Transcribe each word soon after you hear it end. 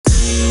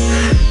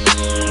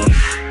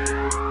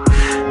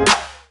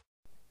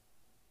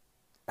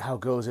How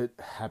goes it?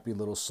 Happy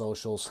little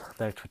socials.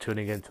 Thanks for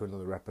tuning in to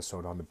another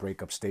episode on the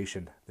Breakup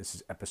Station. This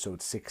is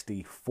episode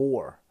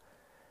 64,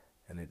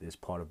 and it is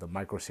part of the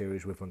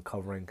micro-series we've been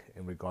covering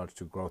in regards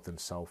to growth and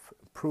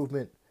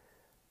self-improvement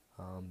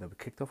that we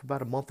kicked off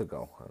about a month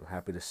ago. I'm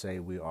happy to say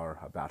we are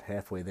about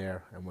halfway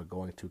there, and we're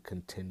going to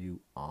continue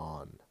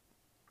on.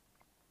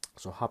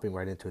 So hopping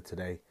right into it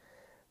today,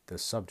 the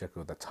subject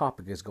or the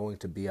topic is going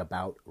to be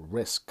about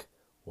risk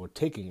or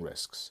taking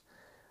risks.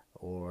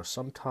 Or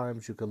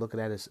sometimes you could look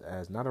at it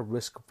as not a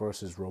risk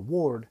versus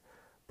reward,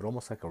 but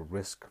almost like a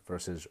risk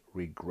versus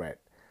regret.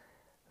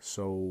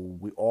 So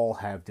we all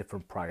have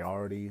different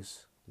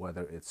priorities,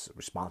 whether it's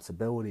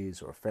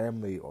responsibilities or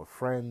family or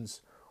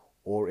friends,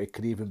 or it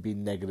could even be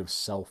negative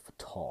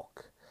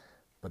self-talk.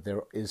 But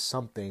there is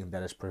something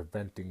that is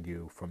preventing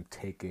you from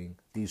taking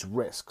these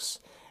risks.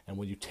 And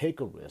when you take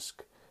a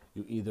risk,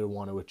 you either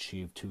want to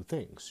achieve two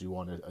things. You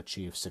want to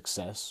achieve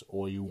success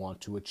or you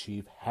want to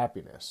achieve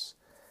happiness.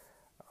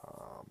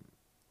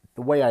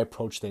 The way I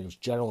approach things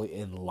generally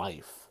in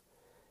life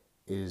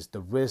is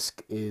the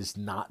risk is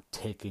not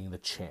taking the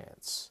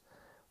chance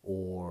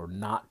or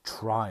not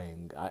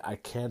trying. I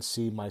can't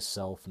see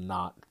myself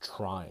not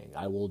trying.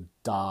 I will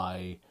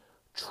die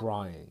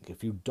trying.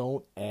 If you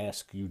don't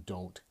ask, you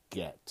don't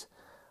get.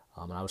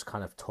 And I was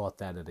kind of taught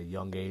that at a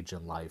young age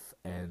in life,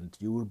 and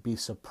you would be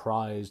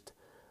surprised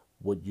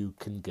what you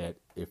can get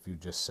if you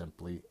just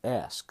simply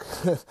ask.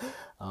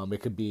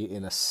 It could be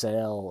in a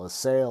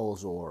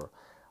sales, or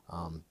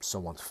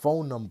someone's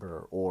phone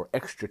number, or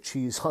extra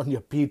cheese on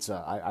your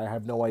pizza. I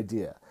have no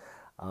idea.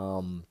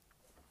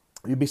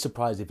 You'd be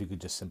surprised if you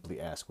could just simply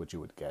ask what you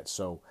would get.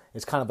 So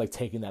it's kind of like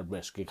taking that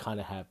risk. You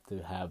kind of have to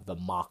have the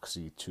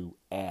moxie to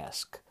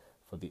ask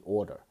for the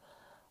order.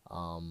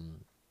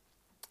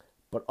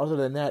 But other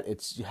than that,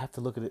 you have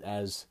to look at it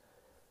as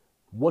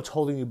what's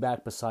holding you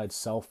back besides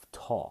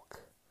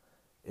self-talk.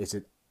 Is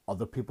it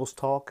other people's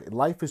talk?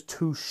 Life is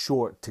too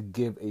short to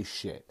give a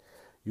shit.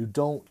 You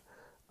don't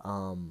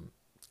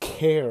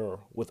care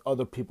what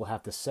other people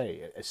have to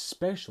say,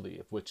 especially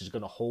if which is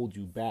going to hold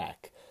you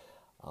back.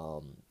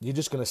 You're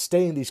just going to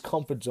stay in these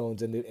comfort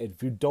zones, and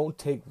if you don't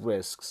take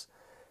risks,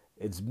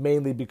 it's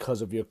mainly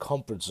because of your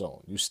comfort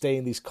zone. You stay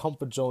in these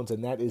comfort zones,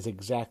 and that is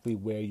exactly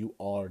where you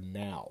are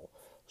now.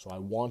 So I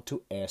want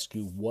to ask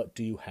you, what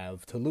do you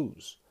have to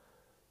lose?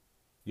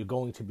 You're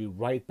going to be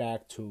right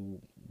back to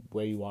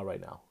where you are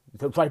right now.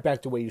 Right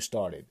back to where you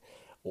started.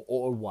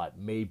 Or what?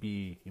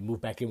 Maybe you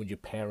move back in with your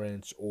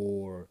parents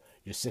or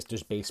your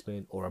sister's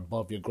basement or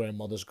above your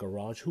grandmother's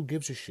garage. Who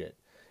gives a shit?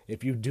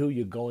 If you do,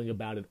 you're going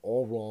about it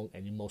all wrong,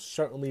 and you most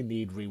certainly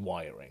need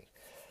rewiring.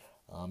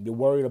 You're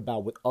worried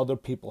about what other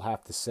people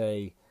have to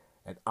say,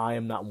 and I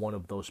am not one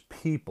of those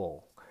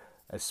people.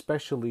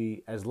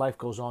 Especially as life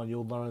goes on,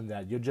 you'll learn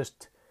that you're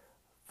just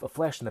a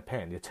flash in the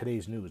pan. You're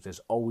today's news. There's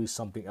always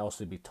something else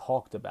to be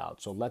talked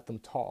about. So let them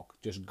talk.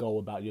 Just go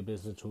about your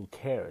business. Who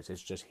cares?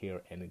 It's just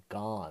here and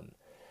gone.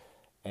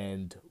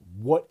 And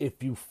what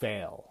if you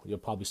fail? You're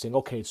probably saying,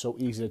 okay, it's so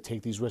easy to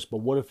take these risks,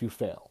 but what if you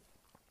fail?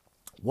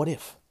 What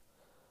if?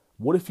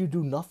 What if you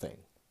do nothing?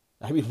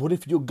 I mean, what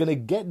if you're going to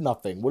get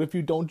nothing? What if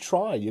you don't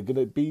try? You're going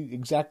to be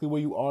exactly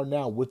where you are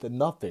now with the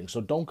nothing.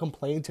 So don't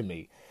complain to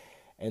me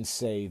and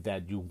say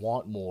that you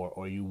want more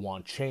or you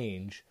want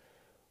change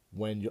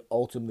when you're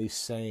ultimately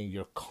saying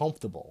you're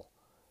comfortable,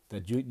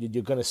 that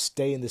you're going to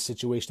stay in the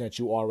situation that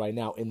you are right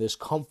now, in this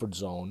comfort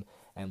zone,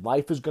 and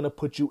life is going to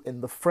put you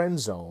in the friend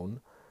zone.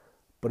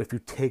 But if you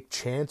take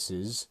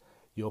chances,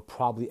 you'll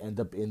probably end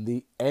up in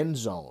the end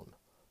zone.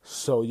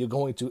 So you're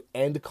going to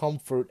end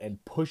comfort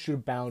and push your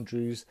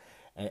boundaries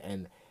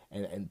and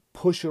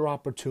push your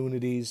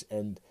opportunities.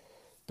 And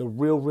the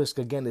real risk,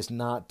 again, is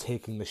not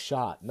taking the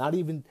shot. Not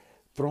even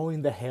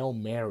throwing the Hail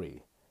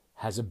Mary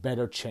has a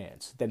better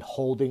chance than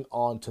holding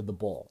on to the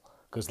ball.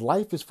 Because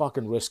life is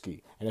fucking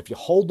risky. And if you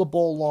hold the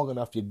ball long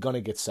enough, you're going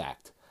to get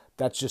sacked.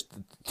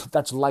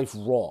 That's life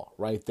raw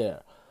right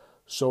there.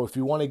 So if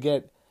you want to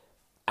get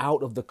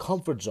out of the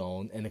comfort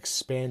zone and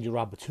expand your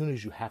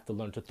opportunities, you have to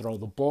learn to throw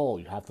the ball.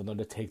 You have to learn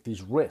to take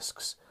these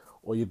risks,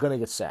 or you're going to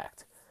get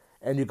sacked.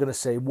 And you're going to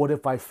say, what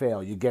if I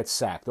fail? You get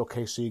sacked.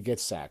 Okay, so you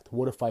get sacked.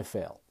 What if I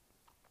fail?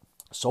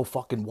 So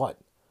fucking what?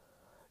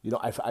 You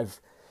know,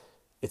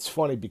 it's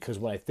funny because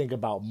when I think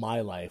about my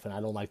life, and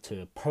I don't like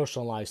to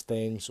personalize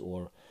things,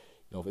 or,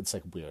 you know, it's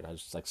like weird. I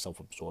just like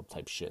self-absorbed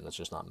type shit, and that's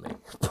just not me.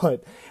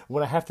 But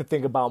when I have to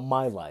think about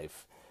my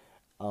life,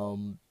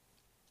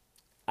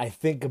 I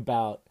think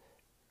about,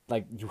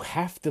 like, you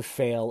have to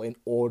fail in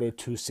order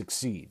to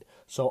succeed.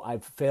 So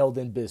I've failed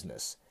in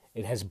business.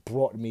 It has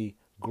brought me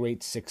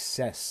great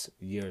success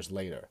years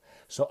later.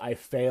 So I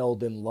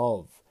failed in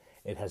love.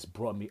 It has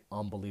brought me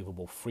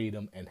unbelievable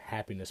freedom and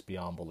happiness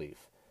beyond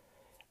belief.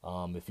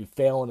 If you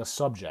fail in a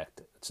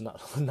subject, it's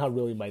not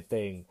really my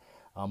thing.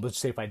 Let's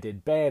say if I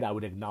did bad, I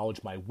would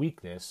acknowledge my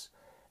weakness,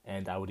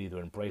 and I would either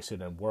embrace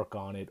it and work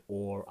on it,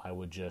 or I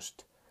would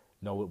just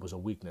know it was a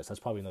weakness. That's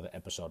probably another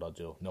episode I'll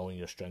do, knowing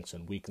your strengths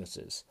and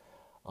weaknesses.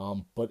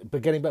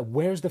 But getting back,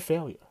 where's the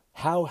failure?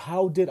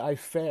 How did I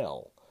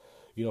fail?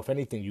 You know, if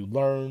anything, you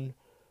learn,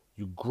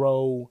 you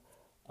grow,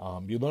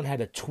 you learn how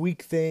to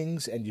tweak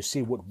things, and you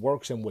see what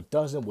works and what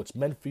doesn't, what's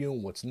meant for you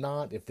and what's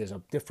not, if there's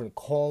a different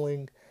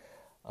calling.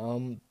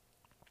 And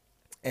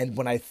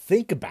when I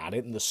think about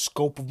it in the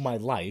scope of my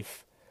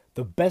life,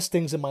 the best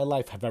things in my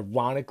life have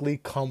ironically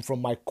come from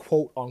my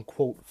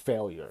quote-unquote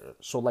failure.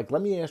 So, like,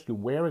 let me ask you,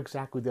 where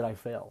exactly did I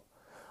fail?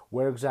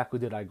 Where exactly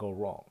did I go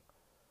wrong?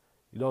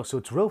 You know, so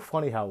it's real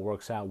funny how it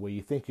works out, where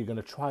you think you're going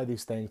to try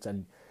these things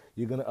and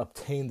you're going to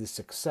obtain the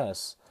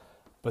success,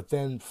 but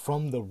then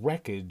from the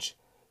wreckage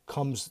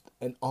comes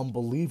an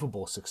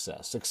unbelievable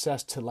success.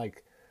 Success to,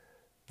 like,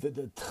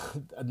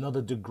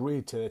 another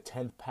degree, to the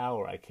 10th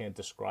power. I can't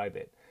describe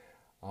it.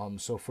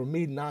 So for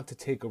me not to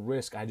take a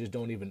risk, I just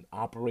don't even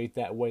operate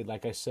that way.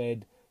 Like I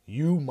said,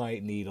 you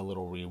might need a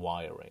little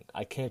rewiring.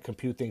 I can't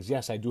compute things.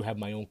 Yes, I do have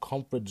my own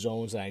comfort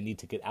zones that I need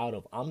to get out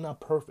of. I'm not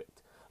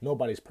perfect.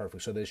 Nobody's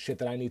perfect. So there's shit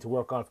that I need to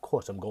work on. Of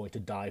course, I'm going to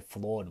die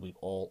flawed. We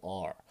all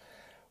are.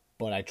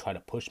 But I try to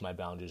push my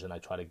boundaries, and I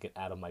try to get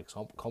out of my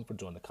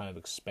comfort zone to kind of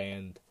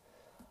expand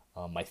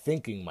my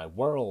thinking, my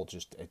world.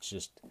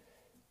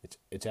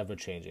 It's ever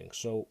changing.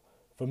 So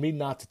for me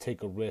not to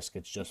take a risk,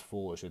 it's just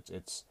foolish.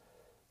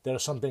 There are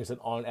some things that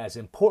aren't as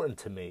important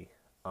to me,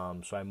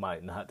 so I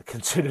might not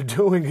consider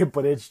doing it,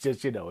 but it's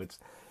just,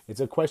 it's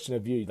a question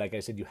of you. Like I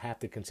said, you have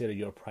to consider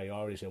your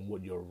priorities and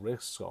what your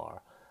risks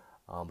are.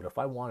 But if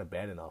I want it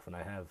bad enough and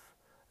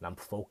I'm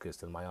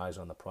focused and my eyes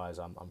on the prize,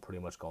 I'm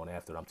pretty much going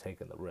after it. I'm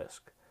taking the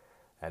risk.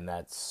 And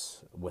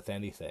that's with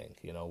anything,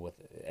 with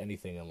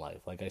anything in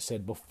life. Like I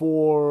said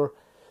before,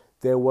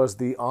 there was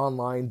the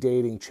online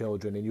dating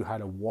children, and you had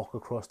to walk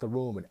across the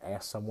room and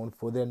ask someone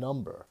for their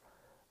number.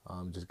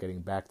 Just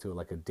getting back to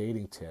like a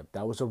dating tip.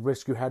 That was a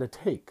risk you had to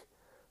take.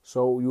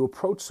 So you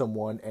approach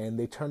someone and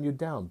they turn you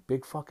down.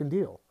 Big fucking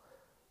deal.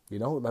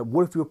 Like,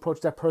 what if you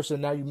approach that person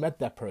and now you met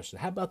that person?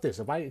 How about this?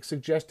 If I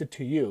suggested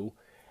to you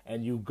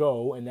and you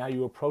go and now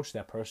you approach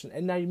that person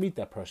and now you meet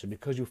that person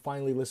because you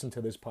finally listened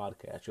to this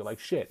podcast. You're like,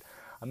 shit,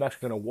 I'm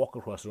actually going to walk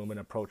across the room and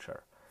approach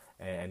her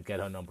and get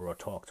her number or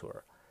talk to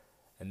her.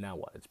 And now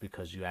what? It's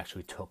because you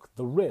actually took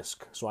the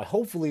risk. So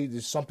hopefully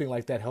there's something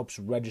like that helps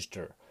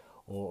register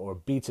or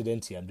beats it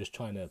into you. I'm just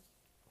trying to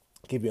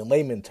give you in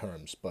layman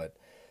terms, but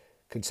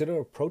consider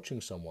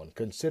approaching someone.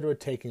 Consider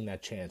taking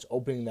that chance,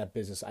 opening that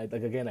business. I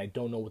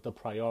don't know what the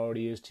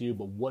priority is to you,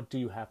 but what do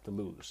you have to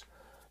lose?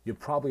 You're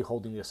probably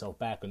holding yourself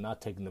back and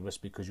not taking the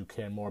risk because you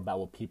care more about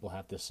what people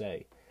have to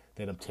say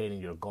than obtaining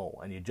your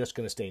goal. And you're just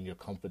going to stay in your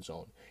comfort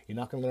zone. You're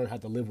not going to learn how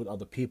to live with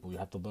other people. You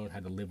have to learn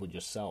how to live with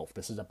yourself.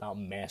 This is about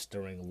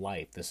mastering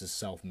life. This is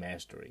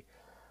self-mastery.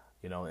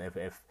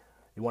 If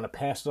you want to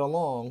pass it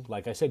along,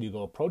 like I said, you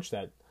go approach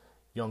that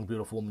young,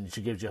 beautiful woman.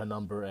 She gives you her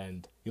number,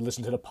 and you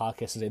listen to the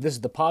podcast and say, this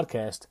is the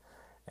podcast,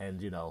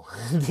 and,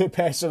 they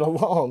pass it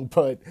along.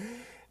 But,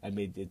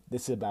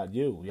 this is about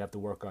you. You have to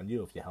work on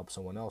you. If you help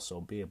someone else,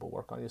 so be it, but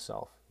work on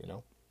yourself,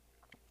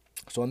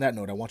 So on that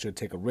note, I want you to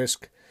take a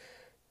risk,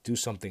 do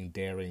something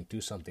daring,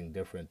 do something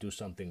different, do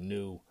something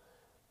new,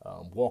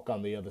 walk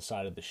on the other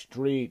side of the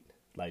street.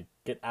 Like,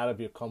 get out of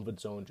your comfort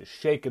zone, just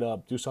shake it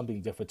up, do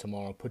something different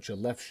tomorrow, put your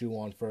left shoe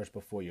on first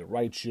before your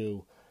right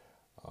shoe,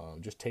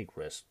 just take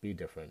risks, be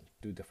different,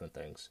 do different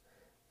things,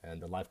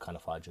 and the life kind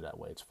of finds you that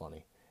way. It's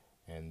funny,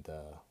 and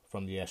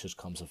from the ashes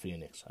comes a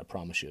phoenix, I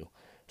promise you.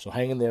 So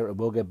hang in there, it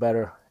will get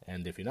better,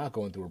 and if you're not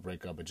going through a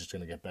breakup, it's just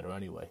going to get better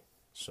anyway.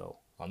 So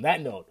on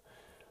that note,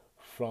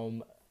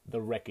 from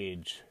the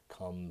wreckage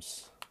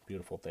comes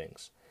beautiful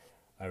things.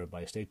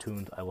 Everybody stay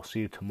tuned. I will see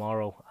you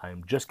tomorrow.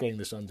 I'm just getting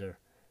this under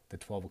the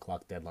 12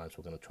 o'clock deadline, so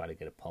we're going to try to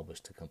get it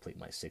published to complete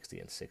my 60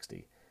 and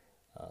 60.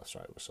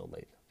 Sorry it was so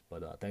late.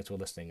 But thanks for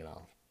listening, and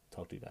I'll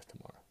talk to you guys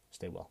tomorrow.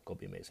 Stay well. Go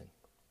be amazing.